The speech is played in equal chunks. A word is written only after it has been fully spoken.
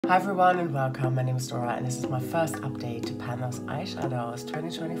Hi everyone and welcome, my name is Dora and this is my first update to Pan Those Eyeshadows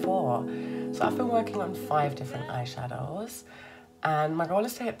 2024. So I've been working on 5 different eyeshadows and my goal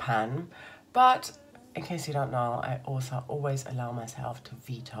is to hit pan, but in case you don't know, I also always allow myself to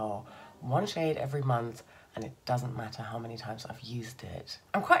veto one shade every month and it doesn't matter how many times I've used it.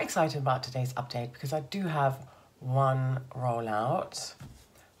 I'm quite excited about today's update because I do have one rollout.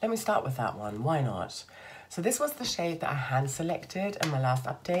 Let me start with that one, why not? So this was the shade that I hand selected in my last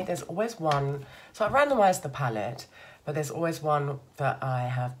update. There's always one, so I randomized the palette, but there's always one that I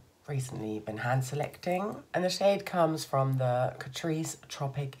have recently been hand selecting. And the shade comes from the Catrice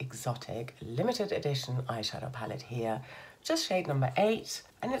Tropic Exotic limited edition eyeshadow palette here, just shade number 8.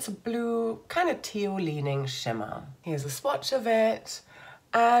 And it's a blue, kind of teal leaning shimmer. Here's a swatch of it.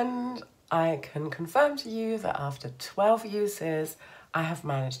 And I can confirm to you that after 12 uses, I have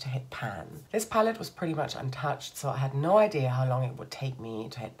managed to hit pan. This palette was pretty much untouched, so I had no idea how long it would take me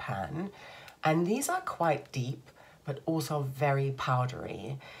to hit pan. And these are quite deep, but also very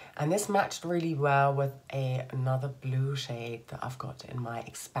powdery. And this matched really well with another blue shade that I've got in my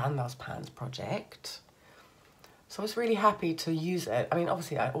Expand Those Pans project. So I was really happy to use it. I mean,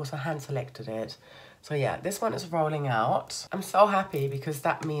 obviously I also hand selected it. So yeah, this one is rolling out. I'm so happy because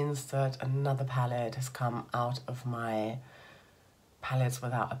that means that another palette has come out of my palettes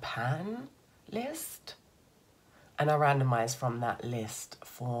without a pan list, and I randomized from that list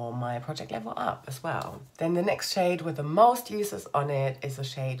for my project level up as well. Then the next shade with the most uses on it is a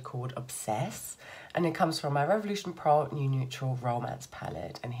shade called Obsess, and it comes from my Revolution Pro New Neutral Romance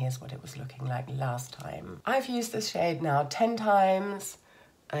palette, and here's what it was looking like last time. I've used this shade now 10 times,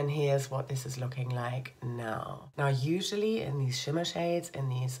 and here's what this is looking like now. Now, usually in these shimmer shades, in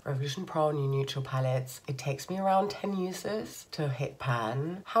these Revolution Pro New Neutral palettes, it takes me around 10 uses to hit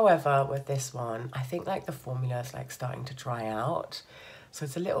pan. However, with this one, I think like the formula is like starting to dry out. So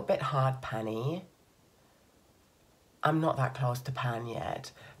it's a little bit hard panny. I'm not that close to pan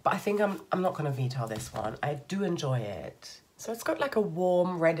yet, but I think I'm not gonna veto this one. I do enjoy it. So it's got like a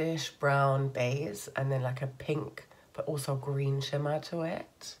warm reddish brown base and then like a pink but also green shimmer to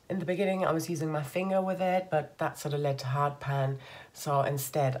it. In the beginning, I was using my finger with it, but that sort of led to hard pan. So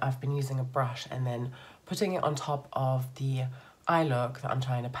instead, I've been using a brush and then putting it on top of the eye look that I'm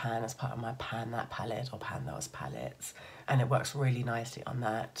trying to pan as part of my Pan That palette or Pan Those palettes. And it works really nicely on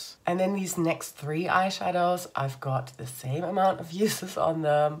that. And then these next 3 eyeshadows, I've got the same amount of uses on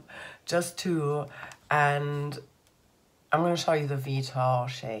them, just 2. And I'm going to show you the veto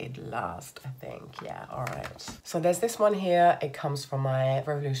shade last, I think. Yeah, all right. So there's this one here. It comes from my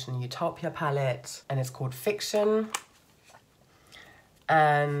Revolution Eutopia palette and it's called Fiction.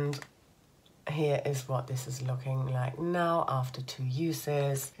 And here is what this is looking like now after 2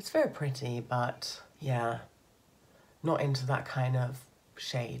 uses. It's very pretty, but yeah, not into that kind of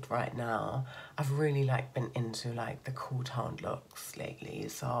shade right now. I've really like been into like the cool toned looks lately,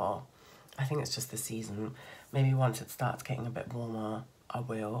 so I think it's just the season. Maybe once it starts getting a bit warmer, I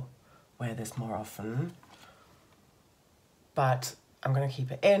will wear this more often. But I'm gonna keep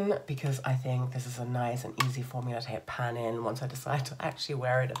it in because I think this is a nice and easy formula to hit pan in once I decide to actually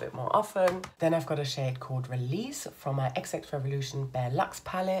wear it a bit more often. Then I've got a shade called Release from my XX Revolution Bare Luxe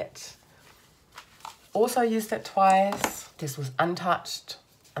palette. Also used it twice. This was untouched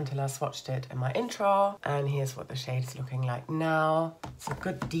until I swatched it in my intro. And here's what the shade is looking like now. It's a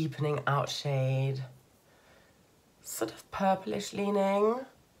good deepening out shade. Sort of purplish leaning,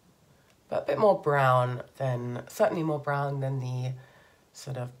 but a bit more brown than, certainly more brown than the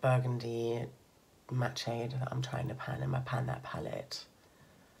sort of burgundy matte shade that I'm trying to pan in my Pan That palette,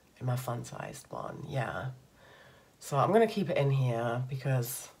 in my fun-sized one, yeah. So I'm gonna keep it in here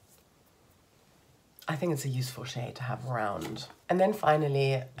because I think it's a useful shade to have around. And then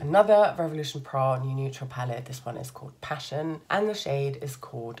finally, another Revolution Pro New Neutral palette. This one is called Passion, and the shade is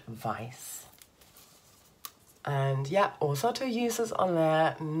called Vice. And yeah, also 2 uses on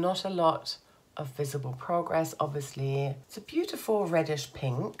there, not a lot of visible progress, obviously. It's a beautiful reddish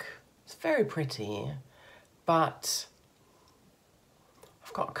pink. It's very pretty, but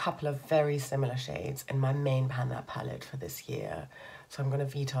I've got a couple of very similar shades in my main Pan That palette for this year. So I'm gonna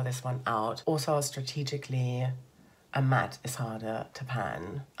veto this one out. Also, strategically, a matte is harder to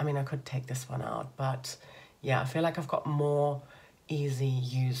pan. I mean, I could take this one out, but yeah, I feel like I've got more easy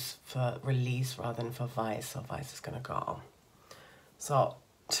use for Release rather than for Vice, so Vice is gonna go. So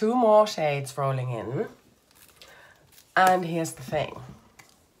 2 more shades rolling in. And here's the thing.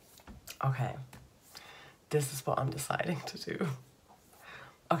 Okay, this is what I'm deciding to do.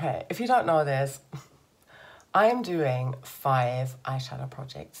 Okay, if you don't know this, I am doing 5 eyeshadow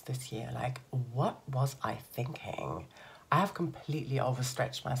projects this year. Like, what was I thinking? I have completely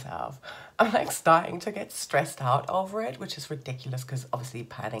overstretched myself. I'm like starting to get stressed out over it, which is ridiculous because obviously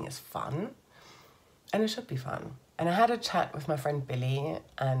panning is fun and it should be fun. And I had a chat with my friend Billy,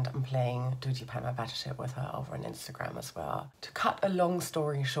 and I'm playing Duty Pan my battleship with her over on Instagram as well. To cut a long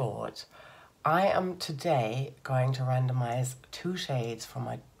story short, I am today going to randomize 2 shades from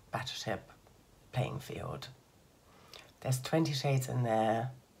my battleship playing field. There's 20 shades in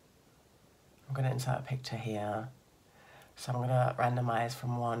there. I'm gonna insert a picture here. So I'm gonna randomize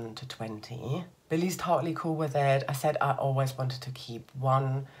from 1 to 20. Billy's totally cool with it. I said I always wanted to keep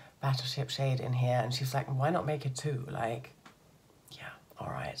 1 battleship shade in here, and she's like, why not make it 2? Like, yeah, all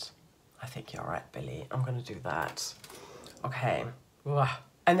right. I think you're right, Billy. I'm gonna do that. Okay. Ugh.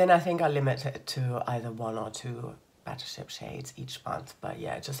 And then I think I limit it to either 1 or 2 battleship shades each month. But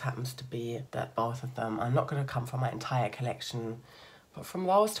yeah, it just happens to be that both of them are not gonna come from my entire collection, but from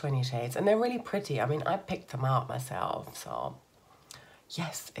those 20 shades. And they're really pretty. I mean, I picked them out myself, so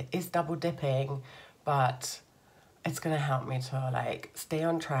yes, it is double dipping, but it's gonna help me to like stay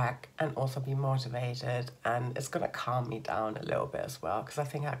on track and also be motivated, and it's gonna calm me down a little bit as well, because I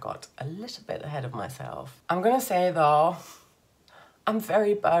think I got a little bit ahead of myself. I'm gonna say though, I'm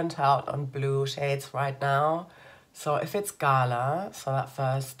very burnt out on blue shades right now. So if it's Gala, so that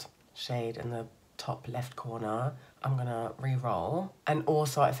first shade in the top left corner, I'm gonna re-roll. And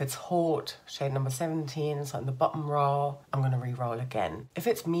also if it's Haute, shade number 17, so in the bottom row, I'm gonna re-roll again. If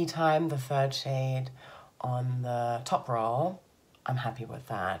it's Me Time, the 3rd shade on the top row, I'm happy with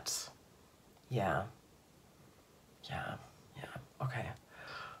that. Yeah. Okay.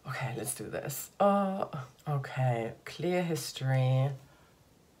 Okay, let's do this. Okay, clear history.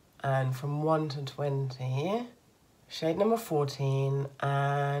 And from 1 to 20, shade number 14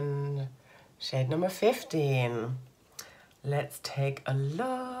 and shade number 15. Let's take a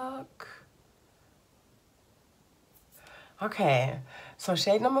look. Okay, so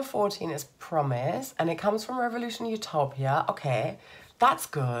shade number 14 is Promise, and it comes from Revolution Eutopia. Okay, that's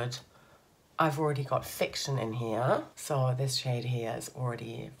good. I've already got Fiction in here, so this shade here is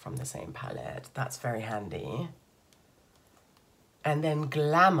already from the same palette. That's very handy. And then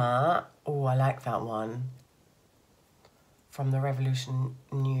Glamour, oh, I like that one. From the Revolution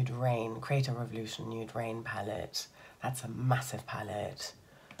Nude Rain, Creator Revolution Nude Rain palette. That's a massive palette,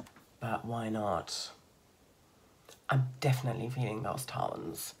 but why not? I'm definitely feeling those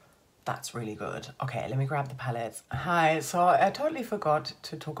tones. That's really good. Okay, let me grab the palettes. Hi, so I totally forgot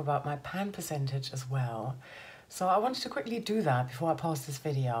to talk about my pan percentage as well. So I wanted to quickly do that before I post this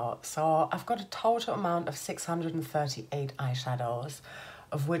video. So I've got a total amount of 638 eyeshadows,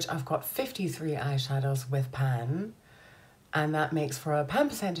 of which I've got 53 eyeshadows with pan, and that makes for a pan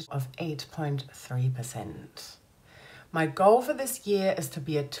percentage of 8.3%. My goal for this year is to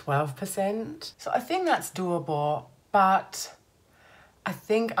be at 12%. So I think that's doable, but I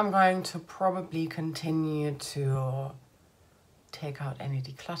think I'm going to probably continue to take out any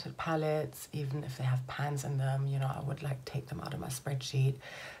decluttered palettes, even if they have pans in them, you know, I would like take them out of my spreadsheet.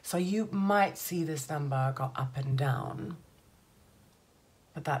 So you might see this number go up and down,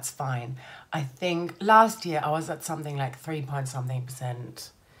 but that's fine. I think last year I was at something like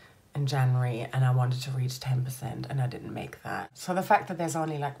 3-point-something% in January, and I wanted to reach 10%, and I didn't make that. So the fact that there's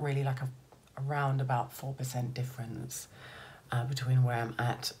only like really like around about 4% difference between where I'm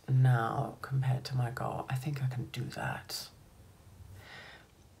at now compared to my goal, I think I can do that.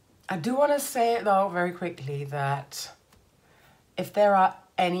 I do want to say though very quickly that if there are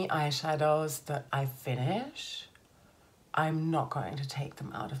any eyeshadows that I finish, I'm not going to take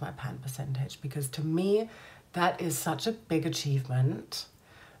them out of my pan percentage, because to me that is such a big achievement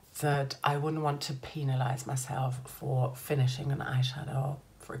that I wouldn't want to penalize myself for finishing an eyeshadow.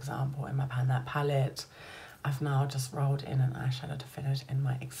 For example, in my Pan That palette, I've now just rolled in an eyeshadow to finish in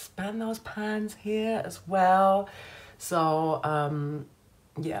my Expand Those pans here as well. So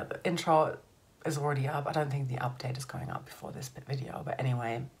yeah, the intro is already up. I don't think the update is going up before this video, but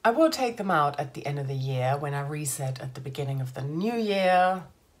anyway, I will take them out at the end of the year when I reset at the beginning of the new year.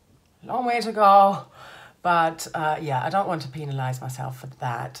 Long way to go. But yeah, I don't want to penalize myself for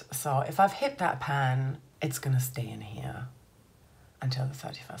that. So if I've hit that pan, it's gonna stay in here until the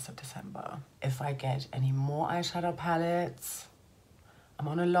 31st of December. If I get any more eyeshadow palettes, I'm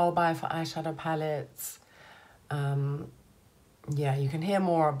on a low buy for eyeshadow palettes. Yeah, you can hear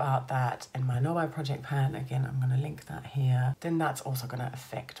more about that in my no buy project pan. Again, I'm gonna link that here. Then that's also gonna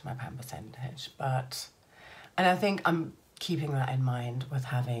affect my pan percentage. And I think I'm keeping that in mind with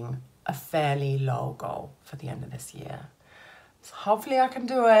having a fairly low goal for the end of this year. So hopefully I can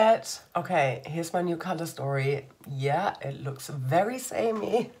do it. Okay, here's my new color story. Yeah, it looks very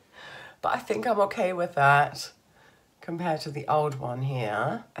samey, but I think I'm okay with that. compared to the old one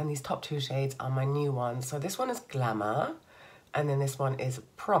here. And these top two shades are my new ones. So this one is Glamour, and then this one is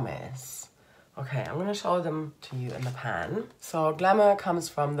Promise. Okay, I'm gonna show them to you in the pan. So Glamour comes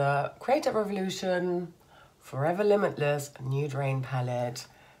from the Creative Revolution Forever Limitless Nude Rain palette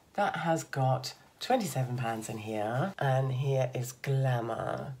that has got 27 pans in here, and here is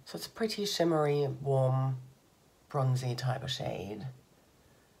Glamour. So it's a pretty shimmery, warm, bronzy type of shade.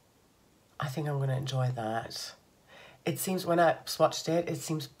 I think I'm gonna enjoy that. It seems, when I swatched it, it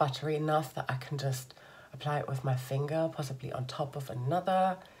seems buttery enough that I can just apply it with my finger, possibly on top of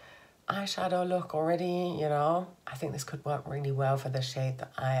another eyeshadow look already, you know. I think this could work really well for the shade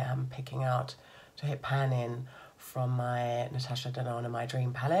that I am picking out to hit pan in from my Natasha Denona My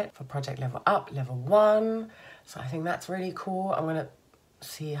Dream palette for Project Level Up, Level 1. So I think that's really cool. I'm gonna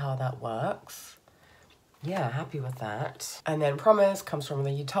see how that works. Yeah, happy with that. And then Promise comes from the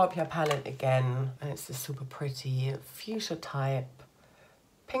Eutopia palette again, and it's this super pretty fuchsia type,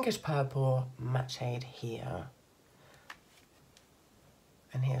 pinkish purple matte shade here.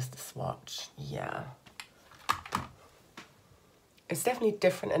 And here's the swatch, yeah. It's definitely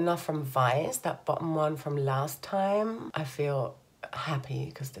different enough from Vice, that bottom one from last time. I feel happy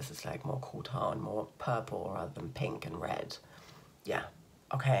because this is like more cool tone, more purple rather than pink and red. Yeah,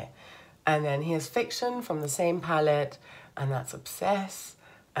 okay. And then here's Fiction from the same palette, and that's Obsess,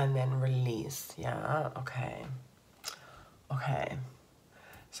 and then Release, yeah, okay. Okay,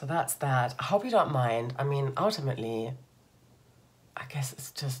 so that's that. I hope you don't mind. I mean, ultimately, I guess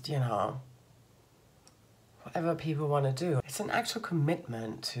it's just, you know, whatever people want to do. It's an actual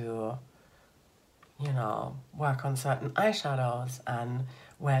commitment to, you know, work on certain eyeshadows and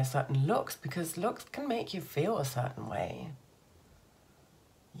wear certain looks, because looks can make you feel a certain way.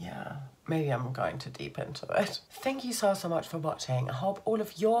 Yeah, maybe I'm going too deep into it. Thank you so much for watching. I hope all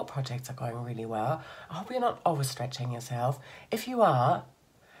of your projects are going really well. I hope you're not overstretching yourself. If you are,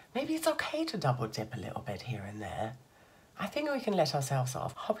 maybe it's okay to double dip a little bit here and there. I think we can let ourselves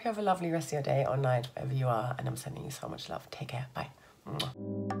off. Hope you have a lovely rest of your day or night, wherever you are, and I'm sending you so much love. Take care. Bye.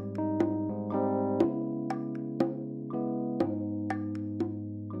 Mwah.